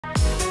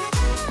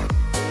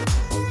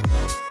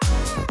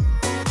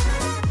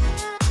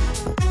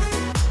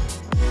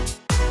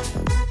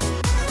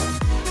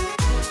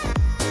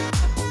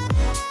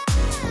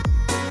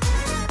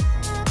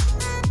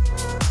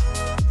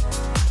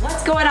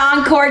going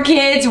on, Core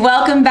Kids?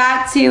 Welcome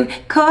back to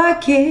Core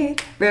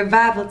Kid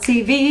Revival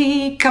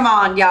TV. Come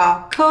on,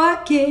 y'all. Core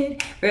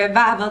Kid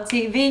Revival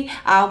TV.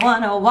 I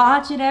want to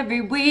watch it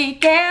every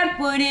weekend,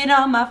 put it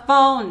on my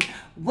phone.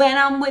 When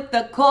I'm with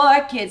the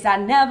Core Kids, I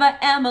never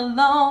am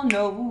alone.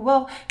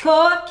 No,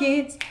 Core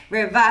Kids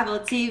Revival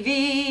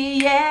TV.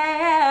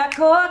 Yeah,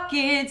 Core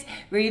Kids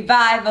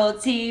Revival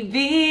TV.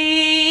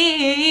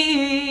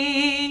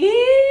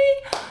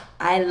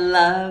 I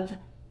love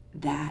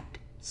that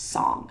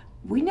song.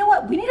 We know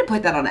what? We need to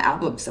put that on an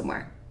album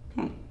somewhere.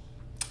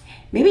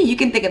 Maybe you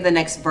can think of the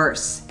next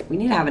verse. We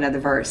need to have another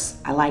verse.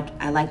 I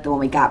like the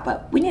one we got,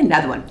 but we need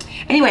another one.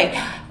 Anyway,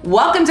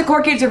 welcome to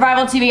Core Kids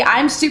Revival TV.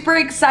 I'm super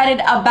excited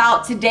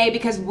about today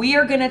because we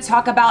are gonna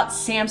talk about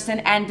Samson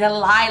and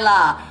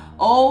Delilah.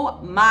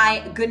 Oh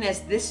my goodness,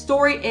 this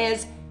story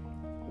is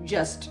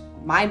just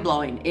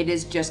mind-blowing. It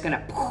is just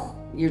gonna,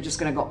 you're just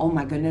gonna go, oh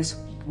my goodness,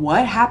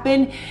 what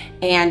happened?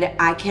 And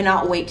I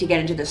cannot wait to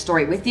get into the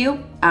story with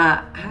you.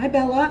 Hi,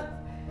 Bella.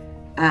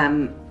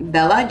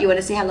 Bella, do you want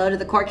to say hello to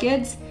the Core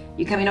Kids?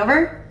 You coming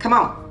over? Come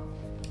on.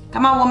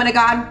 Come on, woman of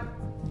God.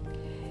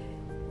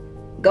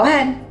 Go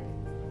ahead.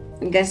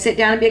 You gonna sit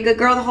down and be a good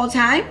girl the whole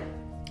time?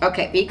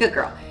 Okay, be a good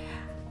girl.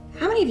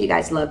 How many of you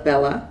guys love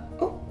Bella?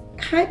 Oh,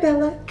 hi,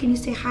 Bella. Can you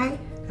say hi?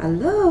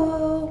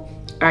 Hello.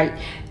 All right.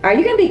 Are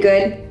you gonna be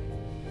good?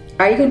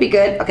 Are you gonna be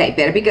good? Okay,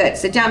 better be good.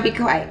 Sit down, be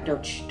quiet.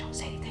 Don't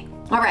say anything.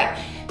 All right.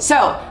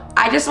 So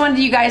I just wanted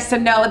you guys to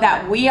know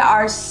that we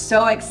are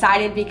so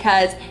excited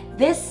because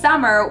this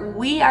summer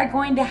we are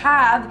going to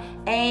have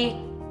a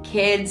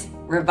Kids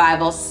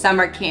Revival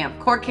Summer Camp.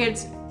 Core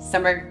Kids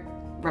Summer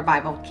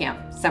Revival Camp.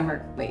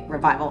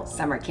 Revival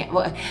Summer Camp.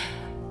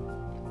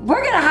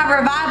 We're gonna have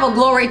revival,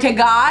 glory to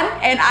God,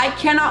 and I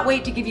cannot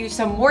wait to give you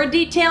some more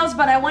details,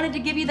 but I wanted to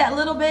give you that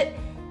little bit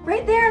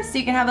right there so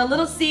you can have a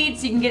little seed,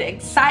 so you can get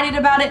excited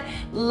about it.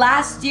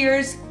 Last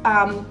year's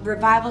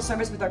revival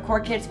service with our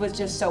Core Kids was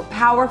just so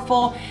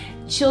powerful.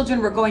 Children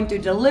were going through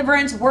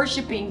deliverance,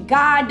 worshiping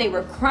God. They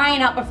were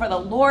crying out before the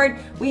Lord.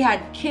 We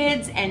had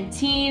kids and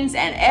teens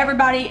and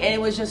everybody, and it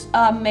was just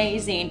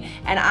amazing.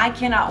 And I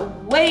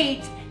cannot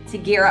wait to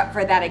gear up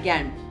for that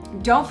again.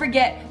 Don't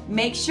forget,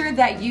 make sure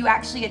that you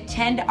actually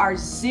attend our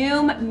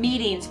Zoom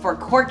meetings for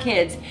Core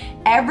Kids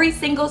every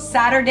single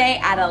Saturday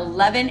at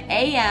 11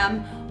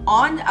 a.m.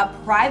 on a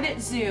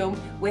private Zoom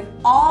with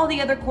all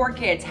the other Core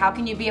Kids. How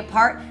can you be a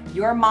part?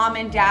 Your mom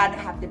and dad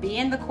have to be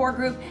in the Core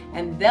group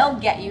and they'll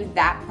get you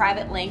that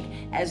private link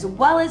as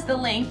well as the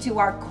link to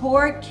our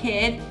Core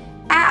Kid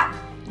app.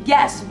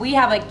 Yes, we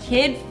have a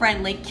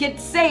kid-friendly,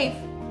 kid-safe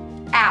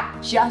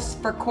app just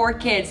for Core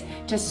Kids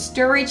to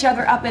stir each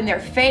other up in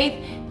their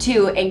faith,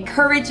 to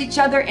encourage each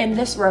other in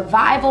this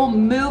revival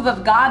move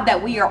of God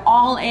that we are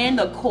all in,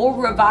 the Core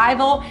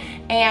Revival.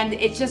 And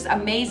it's just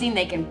amazing.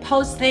 They can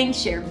post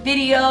things, share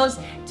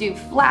videos, do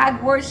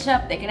flag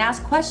worship. They can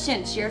ask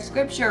questions, share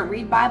scripture,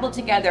 read Bible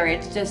together.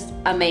 It's just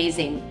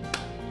amazing.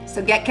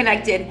 So get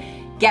connected,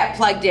 get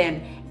plugged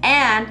in.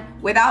 And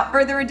without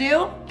further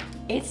ado,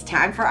 it's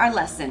time for our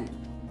lesson.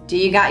 Do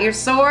you got your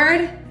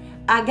sword?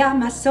 I got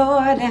my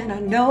sword and I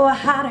know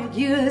how to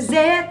use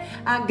it.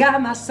 I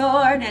got my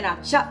sword and I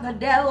chop the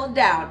devil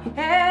down.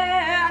 Hey,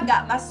 I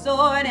got my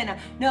sword and I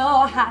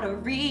know how to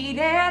read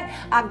it.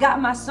 I got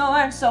my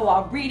sword, so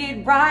I'll read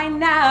it right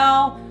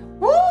now.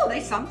 Woo,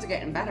 these songs are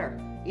getting better.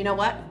 You know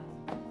what?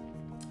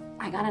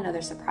 I got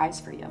another surprise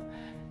for you.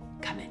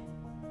 Come in.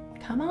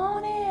 Come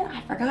on in.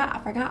 I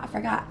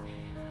forgot.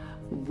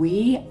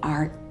 We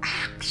are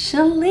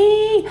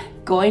actually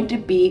going to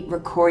be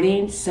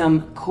recording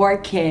some Core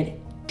Kid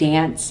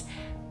dance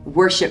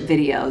worship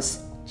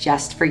videos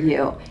just for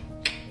you.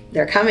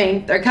 They're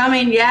coming,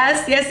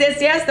 yes,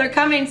 they're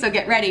coming, so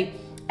get ready.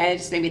 And it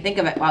just made me think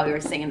of it while we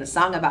were singing the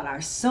song about our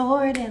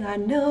sword and I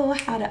know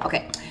how to,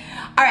 okay.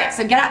 All right,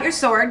 so get out your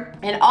sword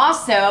and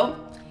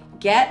also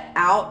get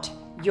out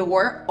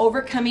your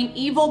Overcoming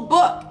Evil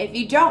book. If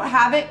you don't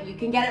have it, you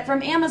can get it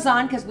from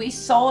Amazon because we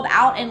sold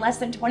out in less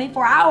than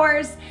 24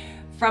 hours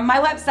from my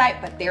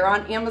website, but they're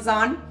on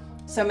Amazon.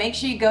 So make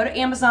sure you go to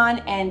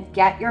Amazon and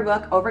get your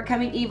book,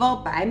 Overcoming Evil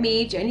by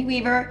me, Jenny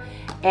Weaver,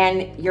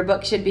 and your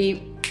book should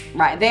be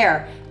right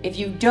there. If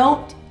you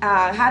don't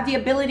have the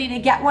ability to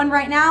get one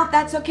right now,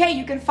 that's okay.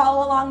 You can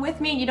follow along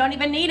with me and you don't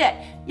even need it.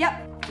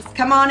 Yep, just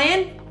come on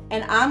in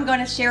and I'm going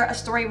to share a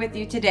story with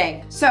you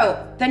today.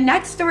 So the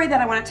next story that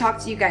I want to talk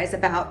to you guys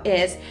about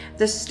is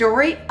the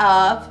story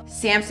of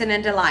Samson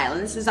and Delilah.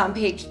 And this is on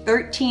page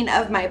 13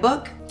 of my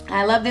book.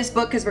 I love this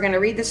book because we're going to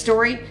read the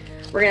story.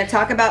 We're going to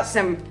talk about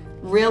some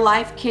real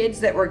life kids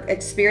that were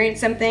experiencing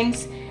some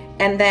things,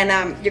 and then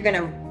you're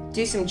gonna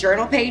do some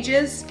journal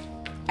pages,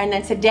 and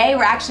then today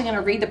we're actually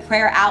gonna read the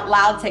prayer out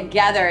loud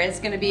together.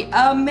 It's gonna be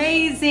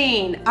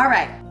amazing. All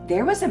right,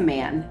 there was a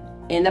man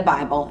in the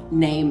Bible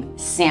named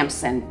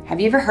Samson.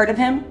 Have you ever heard of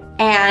him?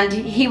 And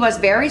he was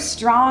very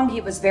strong, he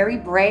was very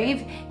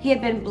brave. He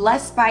had been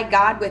blessed by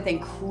God with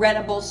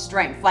incredible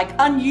strength, like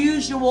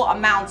unusual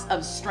amounts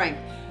of strength.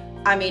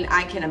 I mean,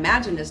 I can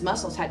imagine his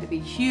muscles had to be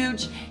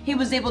huge. He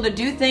was able to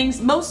do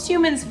things most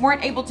humans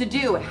weren't able to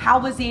do. How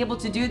was he able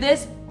to do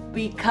this?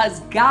 Because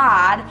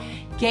God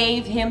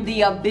gave him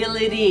the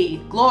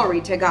ability.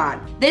 Glory to God.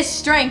 This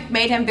strength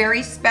made him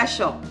very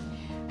special.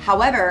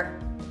 However,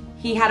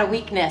 he had a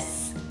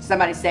weakness.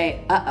 Somebody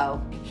say,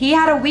 uh-oh. He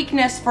had a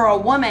weakness for a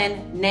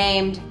woman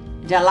named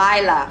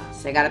Delilah.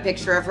 So I got a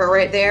picture of her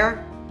right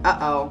there.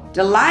 Uh-oh.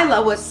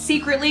 Delilah was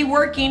secretly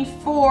working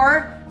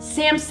for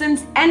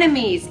Samson's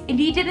enemies, and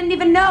he didn't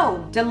even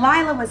know.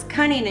 Delilah was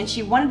cunning, and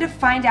she wanted to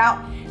find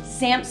out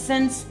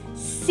Samson's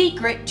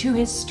secret to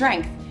his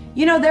strength.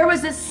 You know, there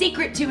was a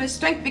secret to his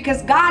strength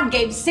because God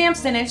gave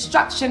Samson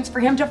instructions for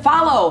him to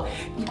follow.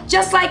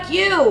 Just like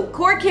you,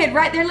 core kid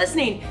right there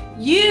listening,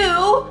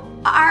 you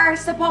are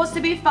supposed to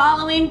be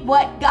following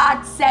what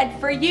God said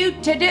for you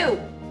to do.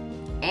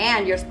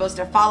 And you're supposed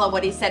to follow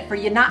what he said for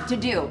you not to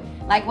do.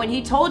 Like when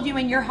he told you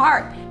in your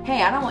heart,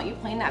 hey, I don't want you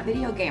playing that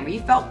video game. Or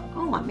you felt,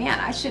 oh my man,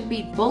 I shouldn't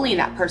be bullying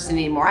that person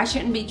anymore. I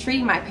shouldn't be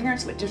treating my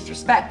parents with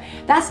disrespect.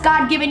 That's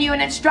God giving you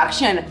an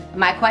instruction.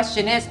 My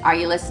question is, are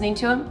you listening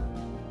to him?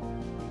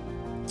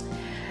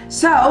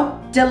 So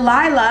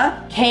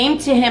Delilah came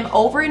to him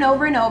over and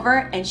over and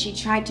over, and she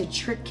tried to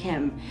trick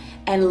him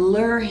and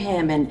lure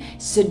him and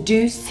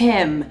seduce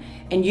him,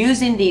 and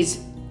using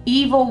these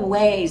evil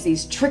ways,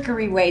 these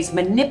trickery ways,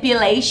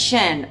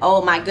 manipulation.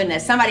 Oh my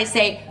goodness. Somebody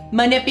say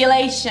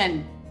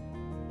manipulation.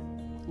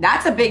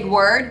 That's a big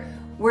word,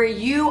 where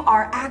you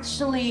are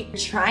actually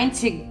trying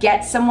to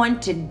get someone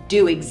to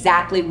do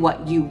exactly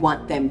what you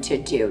want them to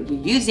do.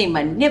 You're using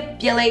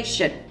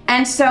manipulation.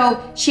 And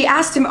so she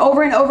asked him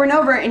over and over and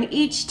over, and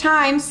each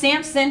time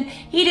Samson,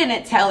 he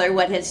didn't tell her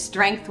what his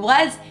strength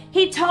was.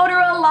 He told her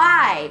a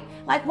lie.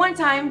 Like one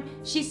time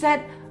she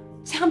said,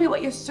 tell me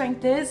what your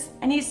strength is.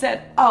 And he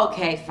said,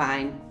 okay,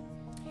 fine.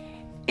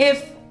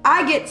 If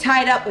I get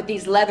tied up with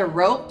these leather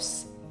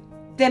ropes,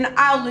 then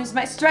I'll lose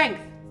my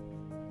strength.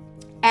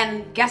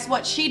 And guess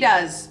what she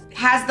does?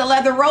 Has the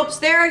leather ropes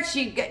there.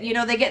 They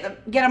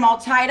get them all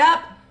tied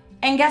up.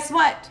 And guess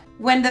what?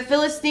 When the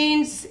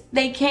Philistines,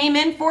 they came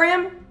in for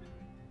him,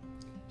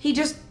 he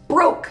just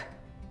broke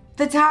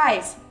the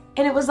ties.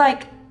 And it was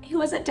like, he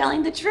wasn't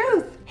telling the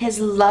truth. His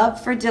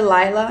love for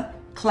Delilah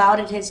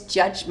clouded his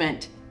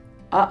judgment.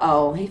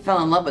 Uh-oh, he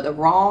fell in love with the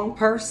wrong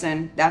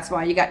person. That's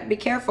why you got to be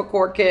careful,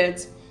 core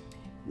kids.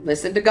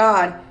 Listen to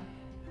God.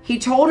 He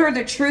told her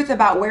the truth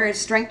about where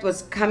his strength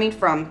was coming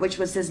from, which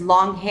was his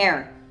long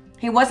hair.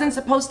 He wasn't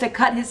supposed to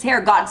cut his hair.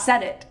 God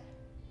said it.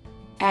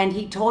 And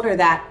he told her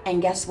that.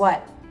 And guess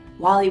what?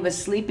 While he was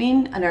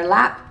sleeping on her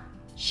lap,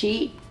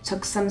 she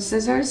took some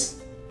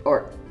scissors,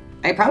 or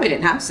I probably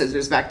didn't have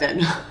scissors back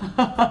then.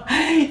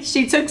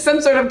 She took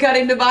some sort of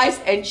cutting device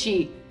and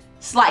she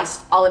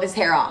sliced all of his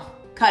hair off,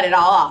 cut it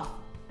all off.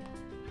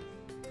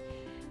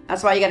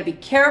 That's why you got to be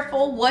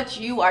careful what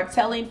you are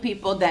telling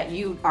people that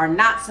you are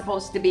not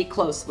supposed to be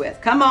close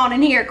with. Come on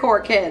in here, core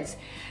kids.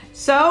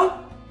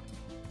 So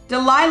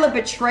Delilah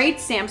betrayed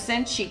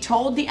Samson. She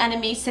told the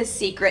enemies his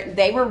secret.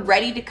 They were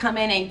ready to come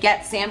in and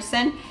get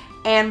Samson.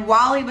 And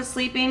while he was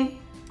sleeping,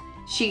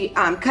 she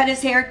cut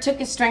his hair, took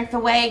his strength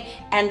away,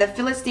 and the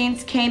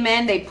Philistines came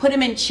in. They put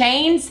him in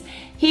chains.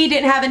 He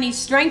didn't have any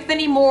strength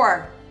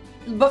anymore.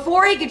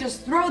 Before he could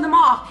just throw them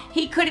off,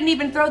 he couldn't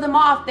even throw them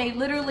off. They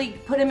literally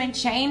put him in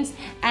chains,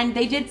 and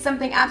they did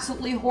something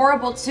absolutely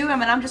horrible to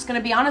him. And I'm just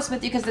going to be honest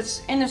with you because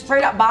it's in the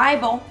straight up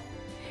Bible.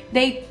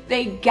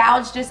 They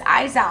gouged his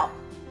eyes out.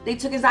 They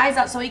took his eyes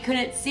out so he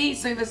couldn't see.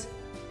 So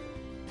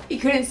he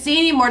couldn't see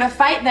anymore to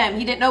fight them.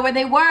 He didn't know where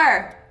they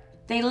were.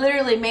 They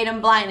literally made him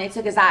blind. They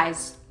took his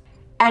eyes.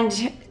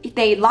 And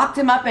they locked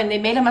him up and they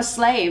made him a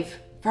slave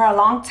for a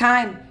long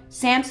time.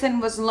 Samson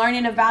was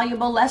learning a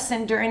valuable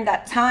lesson during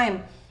that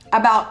time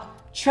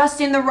about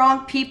trusting the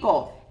wrong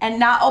people and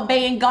not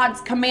obeying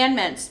God's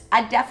commandments.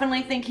 I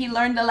definitely think he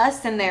learned a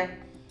lesson there.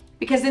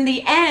 Because in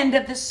the end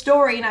of the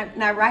story,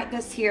 and I write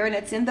this here and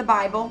it's in the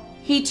Bible,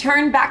 he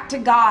turned back to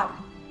God.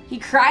 He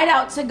cried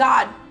out to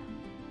God.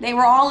 They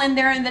were all in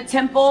there in the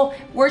temple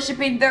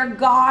worshiping their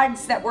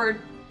gods that were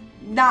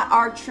not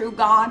our true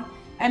God.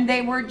 And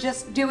they were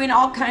just doing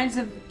all kinds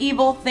of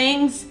evil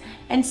things.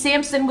 And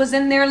Samson was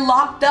in there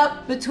locked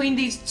up between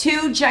these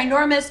two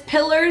ginormous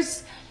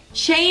pillars,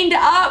 chained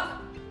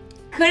up,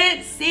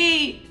 couldn't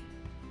see.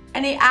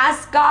 And he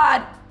asked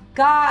God,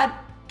 God,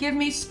 give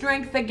me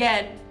strength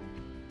again.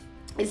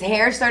 His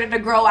hair started to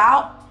grow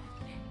out,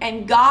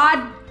 and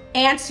God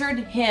answered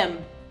him.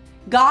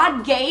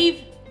 God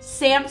gave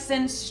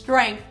Samson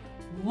strength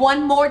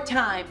one more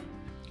time,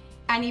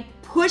 and he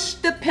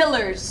pushed the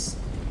pillars,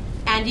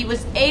 and he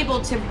was able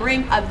to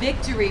bring a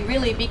victory,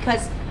 really,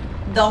 because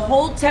the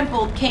whole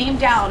temple came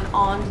down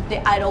on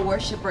the idol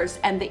worshipers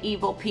and the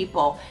evil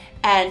people,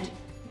 and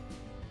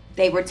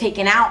they were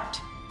taken out.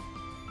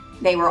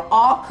 They were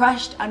all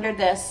crushed under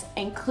this,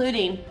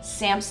 including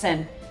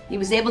Samson. He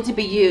was able to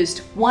be used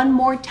one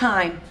more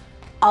time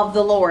of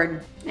the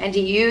Lord, and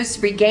he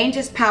regained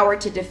his power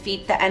to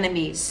defeat the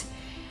enemies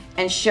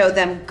and show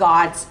them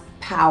God's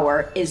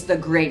power is the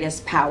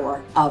greatest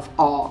power of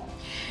all.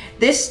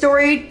 This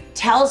story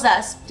tells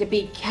us to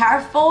be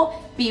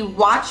careful, be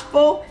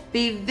watchful,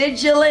 be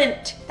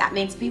vigilant. That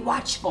means be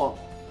watchful.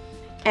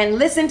 And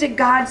listen to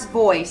God's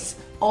voice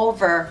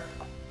over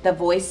the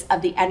voice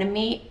of the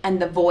enemy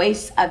and the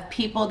voice of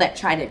people that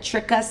try to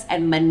trick us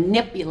and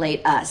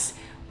manipulate us.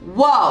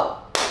 Whoa,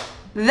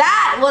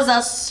 that was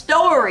a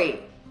story.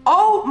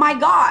 Oh my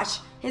gosh,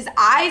 his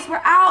eyes were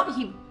out.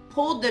 He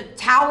pulled the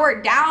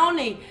tower down.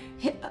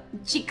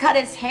 She cut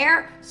his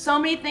hair. So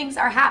many things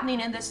are happening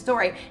in this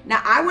story.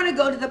 Now I want to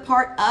go to the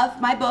part of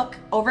my book,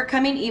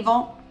 Overcoming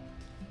Evil,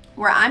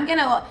 where I'm going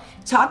to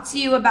talk to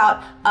you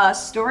about a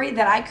story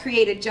that I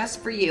created just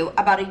for you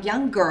about a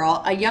young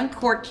girl, a young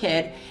core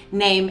kid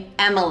named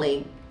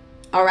Emily.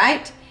 All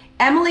right?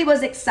 Emily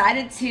was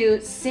excited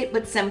to sit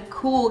with some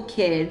cool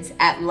kids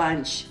at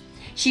lunch.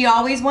 She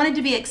always wanted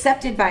to be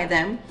accepted by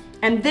them,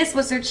 and this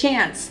was her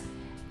chance.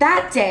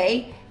 That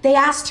day, they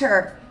asked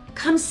her,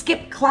 come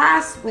skip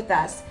class with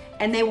us,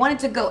 and they wanted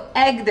to go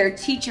egg their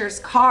teacher's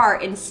car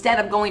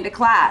instead of going to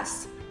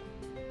class.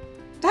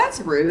 That's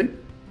rude.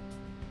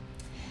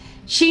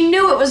 She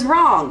knew it was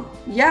wrong.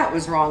 Yeah, it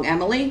was wrong,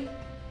 Emily.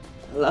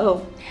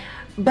 Hello.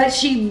 But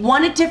she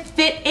wanted to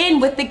fit in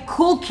with the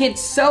cool kids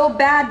so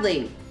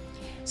badly.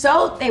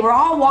 So they were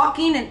all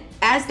walking, and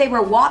as they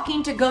were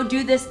walking to go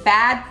do this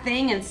bad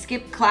thing and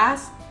skip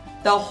class,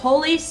 the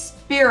Holy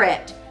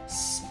Spirit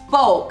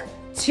spoke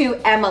to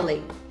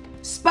Emily.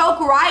 Spoke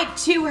right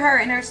to her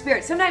in her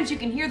spirit. Sometimes you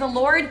can hear the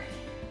Lord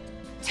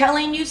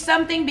telling you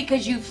something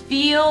because you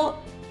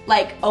feel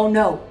like, oh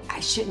no, I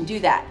shouldn't do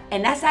that.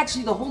 And that's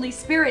actually the Holy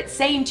Spirit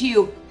saying to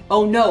you,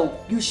 oh no,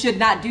 you should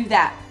not do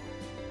that.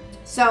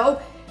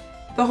 So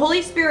the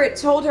Holy Spirit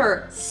told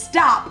her,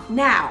 stop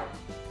now.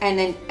 And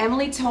then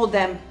Emily told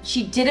them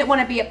she didn't want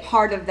to be a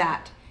part of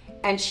that.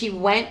 And she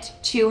went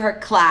to her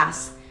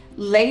class.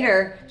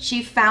 Later,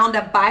 she found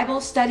a Bible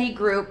study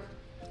group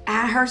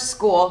at her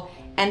school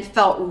and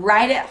felt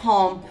right at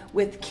home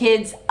with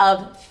kids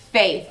of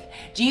faith.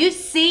 Do you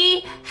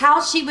see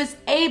how she was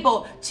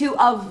able to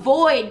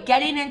avoid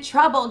getting in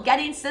trouble,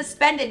 getting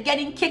suspended,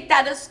 getting kicked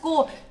out of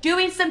school,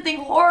 doing something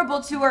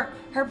horrible to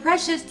her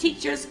precious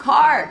teacher's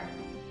car?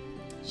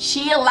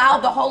 She allowed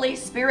the Holy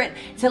Spirit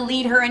to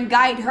lead her and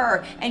guide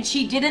her, and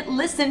she didn't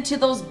listen to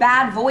those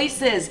bad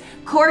voices.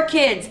 Core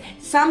kids,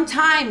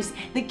 sometimes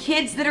the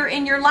kids that are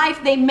in your life,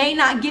 they may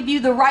not give you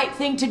the right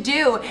thing to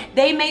do.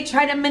 They may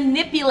try to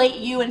manipulate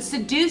you and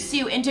seduce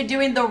you into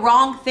doing the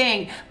wrong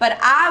thing. But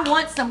I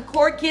want some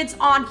core kids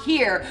on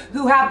here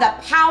who have the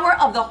power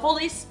of the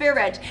Holy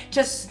Spirit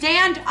to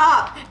stand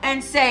up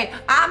and say,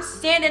 I'm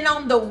standing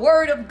on the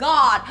Word of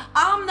God.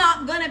 I'm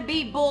not going to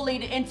be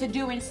bullied into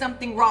doing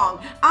something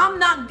wrong. I'm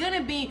not going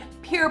to be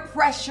peer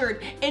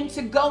pressured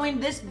into going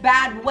this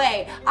bad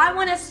way. I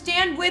want to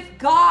stand with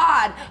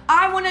God.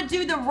 I want to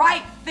do the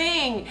right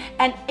thing,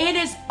 and it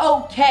is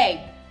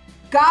okay.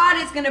 God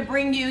is going to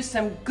bring you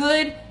some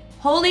good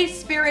Holy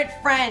Spirit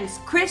friends,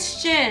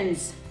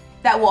 Christians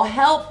that will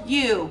help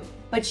you,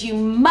 but you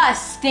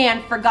must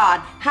stand for God.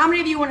 How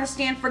many of you want to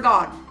stand for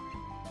God?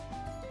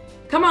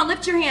 Come on,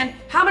 lift your hand.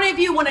 How many of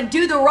you want to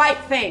do the right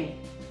thing?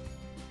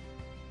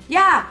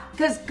 Yeah,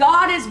 because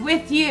God is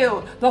with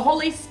you. The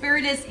Holy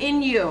Spirit is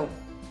in you.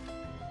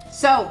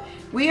 So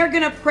we are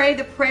going to pray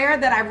the prayer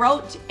that I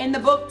wrote in the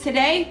book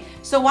today.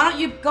 So why don't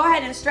you go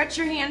ahead and stretch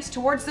your hands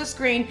towards the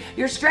screen.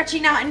 You're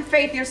stretching out in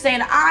faith. You're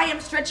saying, I am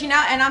stretching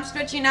out, and I'm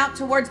stretching out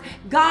towards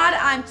God.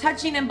 I'm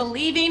touching and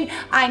believing.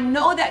 I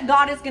know that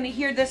God is going to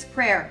hear this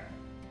prayer.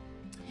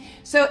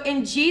 So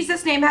in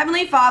Jesus' name,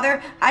 Heavenly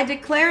Father, I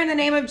declare in the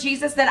name of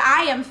Jesus that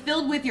I am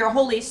filled with your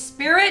Holy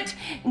Spirit.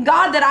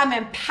 God, that I'm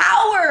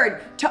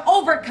empowered to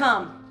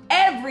overcome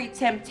every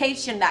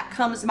temptation that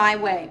comes my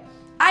way.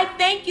 I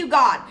thank you,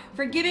 God,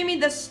 for giving me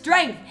the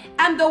strength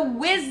and the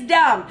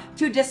wisdom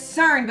to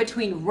discern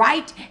between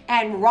right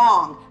and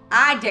wrong.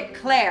 I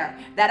declare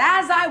that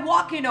as I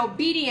walk in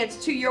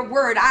obedience to your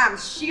word, I am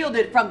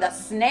shielded from the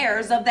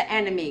snares of the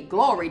enemy.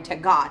 Glory to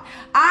God.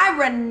 I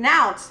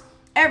renounce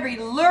every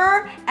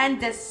lure and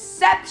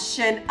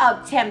deception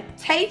of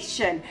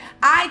temptation.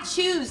 I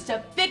choose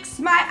to fix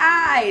my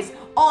eyes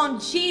on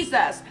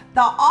Jesus,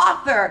 the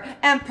author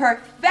and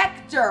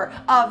perfecter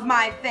of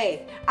my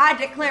faith. I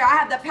declare I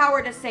have the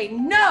power to say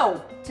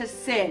no to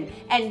sin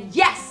and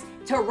yes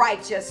to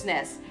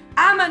righteousness.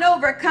 I'm an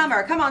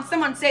overcomer. Come on,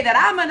 someone say that.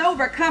 I'm an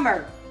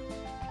overcomer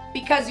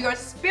because your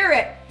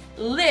Spirit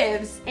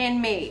lives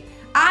in me.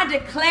 I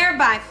declare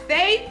by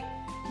faith,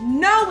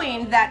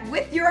 knowing that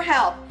with your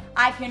help,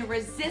 I can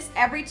resist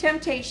every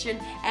temptation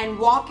and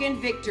walk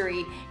in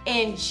victory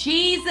in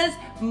Jesus'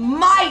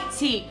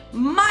 mighty,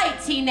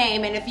 mighty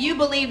name. And if you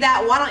believe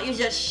that, why don't you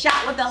just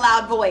shout with a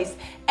loud voice?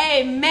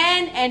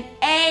 Amen and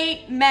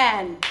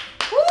amen.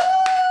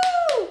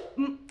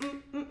 Woo!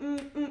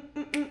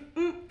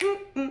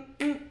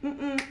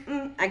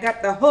 I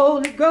got the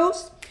Holy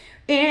Ghost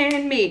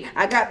in me.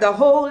 I got the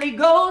Holy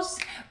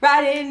Ghost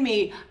right in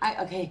me.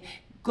 Okay.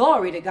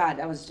 Glory to God.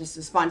 That was just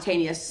a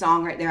spontaneous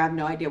song right there. I have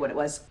no idea what it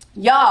was.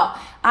 Y'all,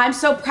 I'm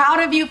so proud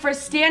of you for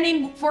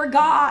standing for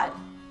God.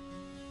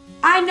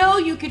 I know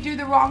you could do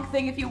the wrong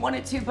thing if you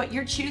wanted to, but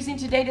you're choosing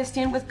today to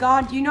stand with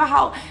God. Do you know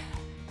how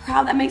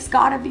proud that makes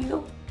God of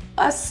you?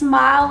 A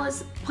smile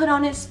is put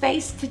on his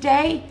face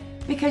today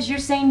because you're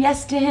saying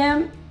yes to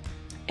him.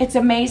 It's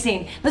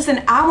amazing.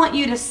 Listen, I want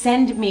you to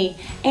send me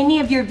any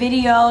of your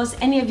videos,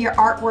 any of your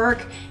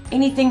artwork,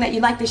 anything that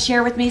you'd like to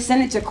share with me.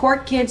 Send it to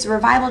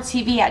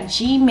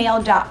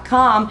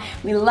courtkidsrevivaltv@gmail.com.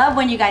 We love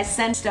when you guys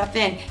send stuff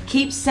in.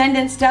 Keep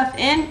sending stuff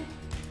in,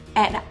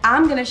 and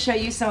I'm gonna show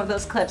you some of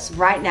those clips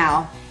right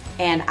now.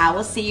 And I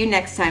will see you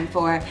next time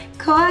for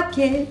Court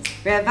Kids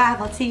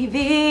Revival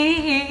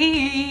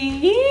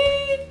TV.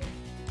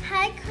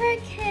 Hi, Court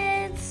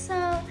Kids.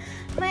 So,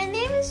 my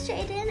name is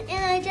Jaden,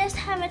 and I just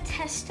have a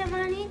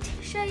testimony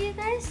to show you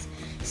guys.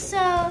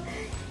 So,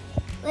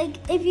 like,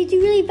 if you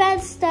do really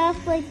bad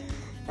stuff, like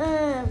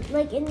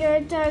in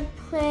your dark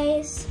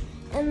place,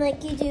 and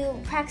like you do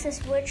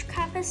practice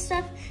witchcraft and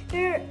stuff,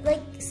 you're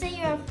like, say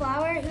you're a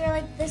flower, you're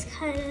like this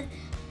kind of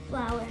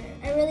flower,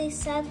 a really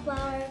sad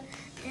flower,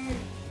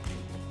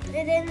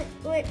 and then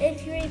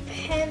if you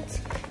repent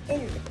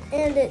and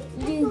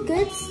do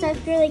good stuff,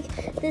 you're like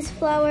this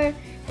flower,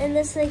 and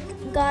this like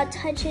God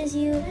touches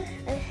you,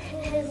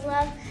 his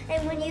love,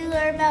 and when you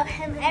learn about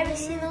him every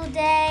single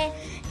day,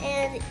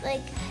 and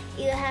like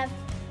you have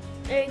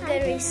a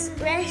good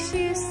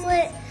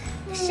relationship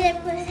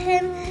with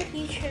him,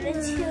 you turn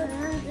into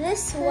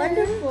this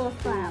wonderful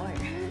flower.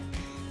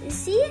 You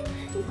see,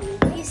 Court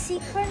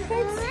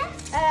Kids?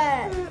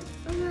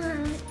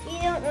 You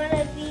don't want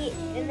to be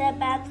in that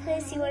bad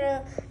place. You want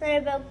to learn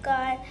about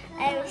God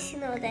every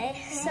single day.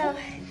 So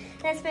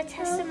that's my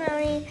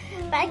testimony.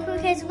 Bye,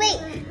 Court Kids. Wait,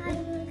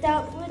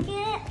 don't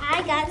forget,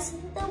 I got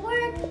the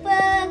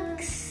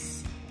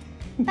workbooks.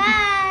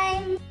 Bye.